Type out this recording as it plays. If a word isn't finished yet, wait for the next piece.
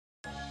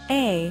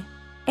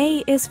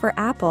A is for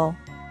apple.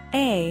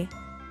 A.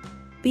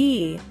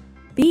 B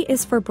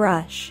is for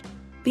brush.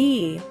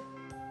 B.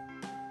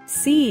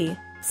 C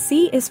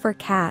is for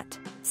cat.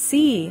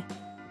 C.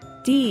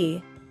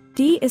 D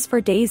is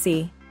for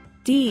daisy.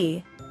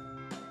 D.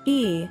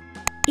 E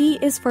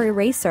is for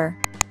eraser.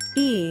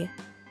 E.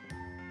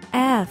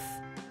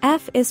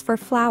 F is for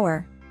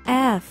flower.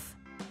 F.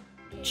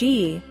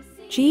 G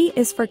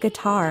is for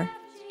guitar.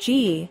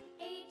 G.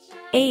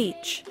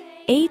 H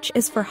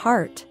is for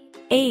heart.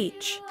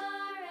 H.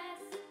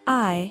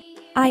 I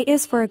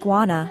is for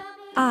iguana.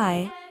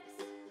 I.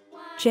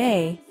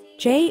 J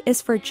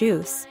is for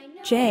juice.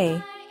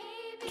 J.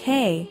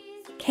 K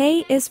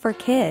is for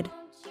kid.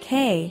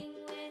 K.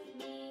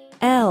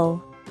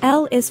 L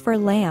is for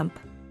lamp.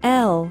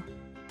 L.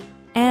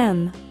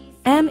 M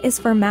is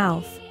for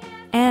mouth.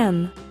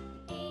 M.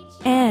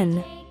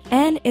 N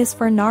is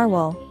for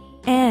narwhal.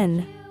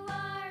 N.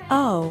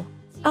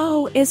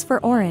 O is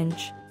for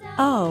orange.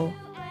 O.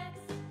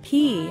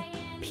 P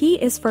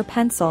is for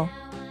pencil.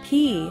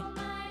 P.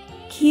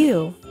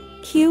 Q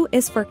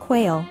is for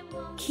quail.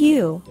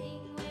 Q.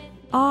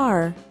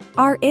 R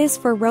is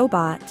for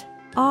robot.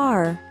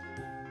 R.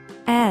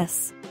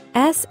 S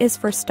is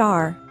for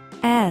star.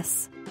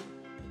 S.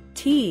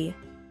 T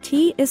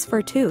is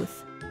for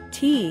tooth.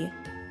 T.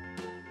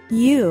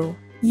 U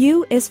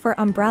is for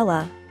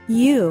umbrella.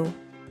 U.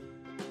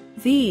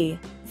 V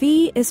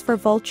is for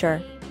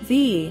vulture.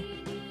 V.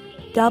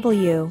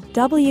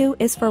 W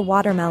is for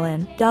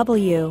watermelon.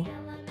 W.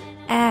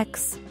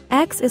 X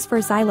is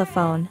for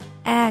xylophone.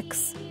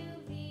 X.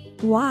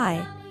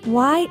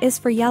 Y is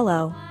for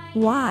yellow.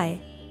 Y.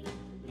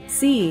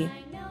 Z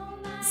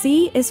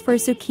is for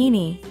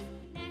zucchini.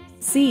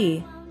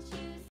 Z.